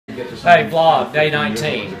Hey, vlog, day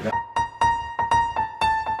 19.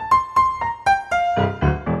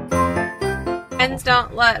 Friends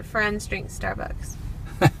don't let friends drink Starbucks.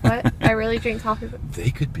 What? I really drink coffee.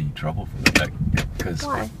 They could be in trouble for that because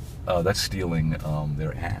that's stealing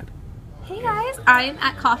their ad. Hey guys, I am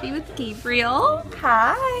at Coffee with Gabriel.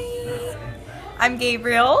 Hi, I'm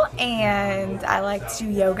Gabriel and I like to do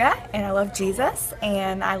yoga and I love Jesus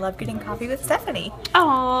and I love getting coffee with Stephanie.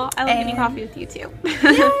 Oh, I love getting coffee with you too.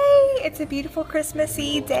 Yay! It's a beautiful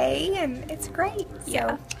Christmassy day and it's great.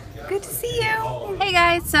 So good to see you. Hey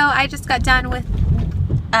guys, so I just got done with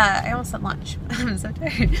I almost said lunch. I'm so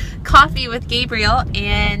tired. Coffee with Gabriel,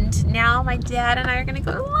 and now my dad and I are gonna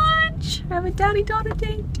go to lunch. I have a daddy-daughter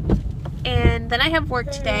date. And then I have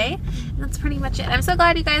work today, and that's pretty much it. I'm so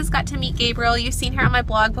glad you guys got to meet Gabriel. You've seen her on my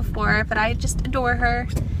blog before, but I just adore her.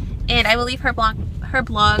 And I will leave her blog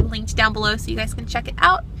linked down below so you guys can check it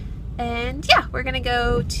out. And yeah, we're gonna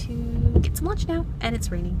go to get some lunch now, and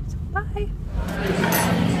it's raining, so bye.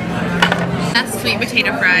 Best sweet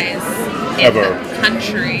potato fries in the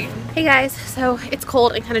country. Hey guys, so it's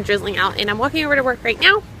cold and kind of drizzling out, and I'm walking over to work right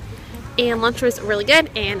now. And lunch was really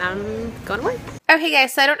good, and I'm going to work. Okay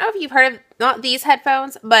guys, so I don't know if you've heard of, not these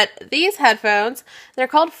headphones, but these headphones. They're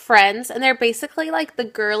called Friends, and they're basically like the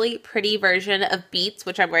girly, pretty version of Beats,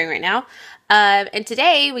 which I'm wearing right now. And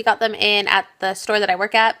today, we got them in at the store that I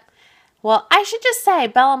work at. Well, I should just say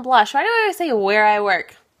Belle and Blush. Why do I always say where I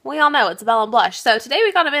work? We all know it's Belle and Blush. So today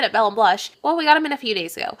we got them in at Belle and Blush. Well, we got them in a few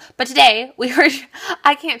days ago. But today,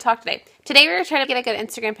 I can't talk today. Today we were trying to get a good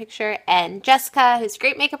Instagram picture, and Jessica, who's a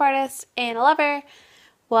great makeup artist, and I love her,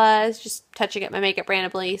 was just touching up my makeup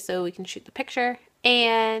randomly so we can shoot the picture.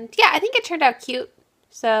 And yeah, I think it turned out cute.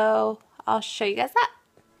 So I'll show you guys that.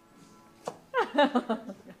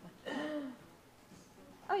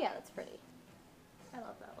 Oh yeah, that's pretty. I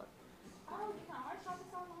love that one. Oh, you can always shop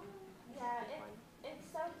this online. Yeah, it's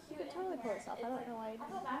so cute. You could totally pull this off. I don't know why you didn't.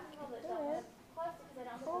 I thought basketball that shop. Plus, because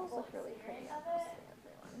I don't know look really pretty of it.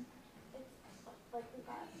 It's like we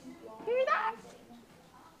got. Hear that?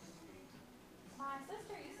 My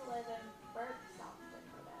sister used to live in Burke, South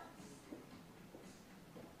Dakota.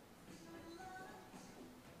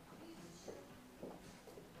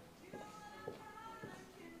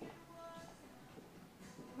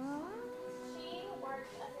 She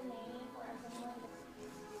worked as a nanny for a family.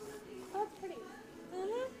 Oh, that's pretty.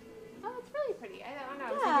 Oh, it's really pretty. I don't know. I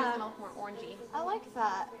was thinking it was a little more orangey. I like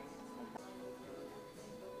that.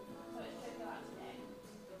 So it should go out today.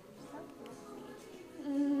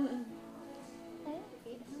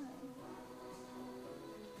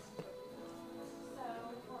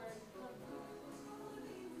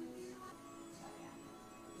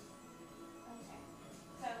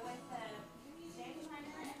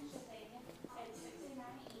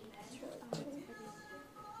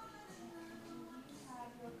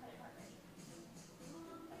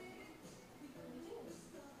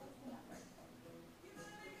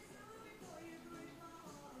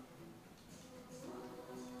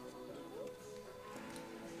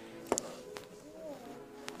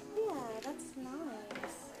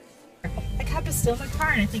 Is still in the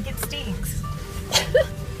car and I think it stinks.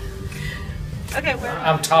 Okay,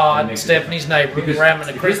 I'm Todd, Stephanie's neighbor. We're having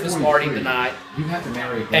a Christmas party tonight,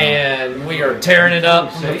 and we are tearing it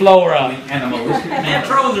up from the floor up.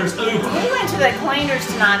 Trousers too. He went to the cleaners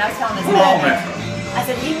tonight. I was telling his mother. I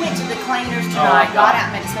said he went to the cleaners tonight, got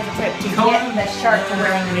out and made a special trip to get the shirt to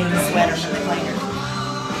wear underneath the sweater from the cleaners.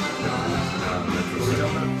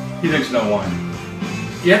 He thinks no wine.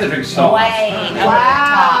 You have to drink salt. Way over the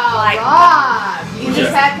top. Like, you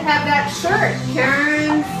just had to have that shirt.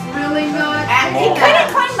 Karen's really not. And he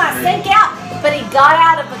couldn't clean my sink out, but he got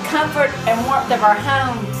out of the comfort and warmth of our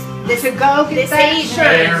homes to go get that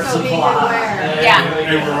shirt so he could wear. Yeah.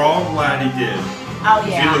 And we're all glad he did. Oh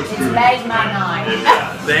yeah, it's made my night.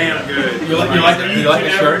 Yeah, damn good. You like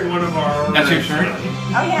the shirt? One of our That's your shirt?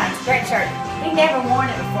 Oh yeah, it's a great shirt. He never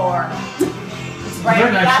worn it before. Right,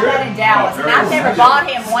 Very nice got that in Dallas, and I've never bought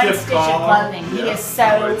him one stiff stitch of clothing. He is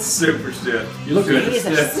so. It's super stiff. You look good. He is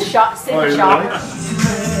a shopper. There you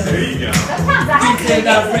go. Sometimes I have to do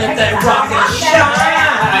I read that rock and shine.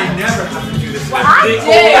 I never have to do this. Well, I do.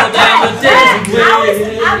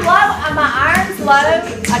 I love my iron's low.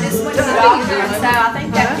 I just went to the doctor, and so I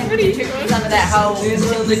think that contributes under that hole.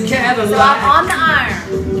 So I'm on the iron.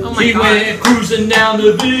 Oh my God. Went cruising down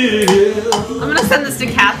the hill. I'm gonna send this to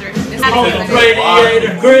Catherine.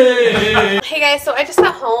 Hey guys, so I just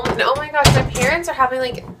got home, and oh my gosh, my parents are having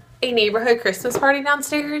like a neighborhood Christmas party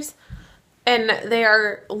downstairs, and they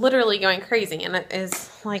are literally going crazy, and it is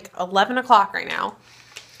like 11 o'clock right now.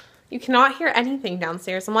 You cannot hear anything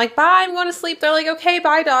downstairs. I'm like, bye, I'm going to sleep. They're like, okay,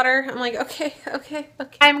 bye, daughter. I'm like, okay.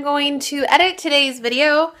 I'm going to edit today's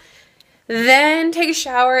video, then take a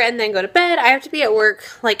shower, and then go to bed. I have to be at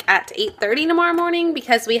work like at 8:30 tomorrow morning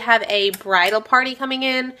because we have a bridal party coming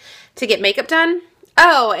in to get makeup done.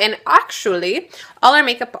 Oh, and actually, all our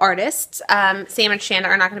makeup artists, Sam and Shanna,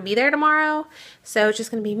 are not going to be there tomorrow. So it's just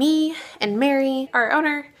going to be me and Mary, our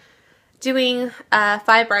owner, doing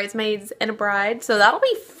 5 bridesmaids and a bride. So that'll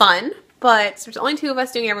be fun. But there's only 2 of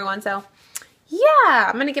us doing everyone. So yeah,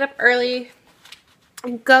 I'm going to get up early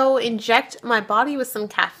and go inject my body with some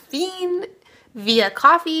caffeine via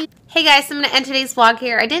coffee. Hey guys, so I'm going to end today's vlog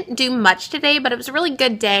here. I didn't do much today, but it was a really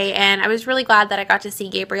good day. And I was really glad that I got to see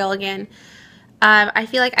Gabriel again. I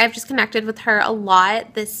feel like I've just connected with her a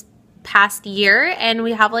lot this past year, and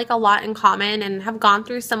we have like a lot in common and have gone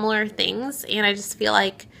through similar things, and I just feel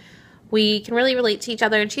like we can really relate to each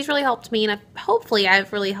other, and she's really helped me, and hopefully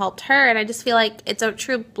I've really helped her, and I just feel like it's a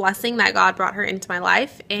true blessing that God brought her into my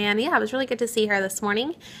life. And yeah, it was really good to see her this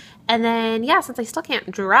morning. And then yeah, since I still can't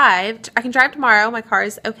drive, I can drive tomorrow. My car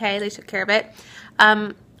is okay, they took care of it.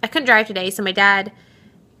 I couldn't drive today, so my dad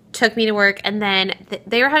took me to work, and then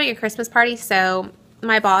they were having a Christmas party, so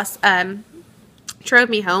my boss drove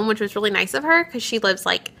me home, which was really nice of her because she lives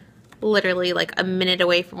like literally like a minute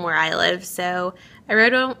away from where I live. So I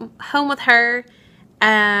rode home with her,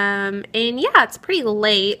 and yeah, it's pretty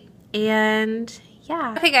late, and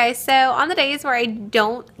yeah. Okay guys, so on the days where I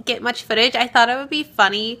don't get much footage, I thought it would be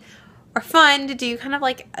funny or fun to do kind of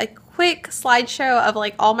like a quick slideshow of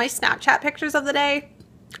like all my Snapchat pictures of the day.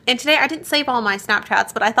 And today I didn't save all my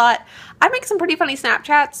Snapchats, but I thought I'd make some pretty funny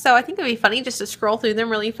Snapchats, so I think it'd be funny just to scroll through them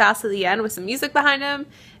really fast at the end with some music behind them,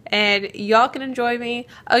 and y'all can enjoy me.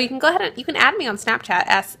 Oh, you can go ahead and you can add me on Snapchat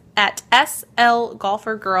at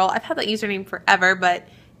SLGolferGirl. I've had that username forever, but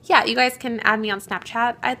yeah, you guys can add me on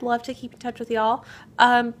Snapchat. I'd love to keep in touch with y'all.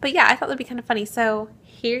 But yeah, I thought that'd be kind of funny, so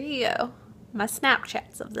here you go, my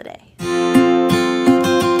Snapchats of the day.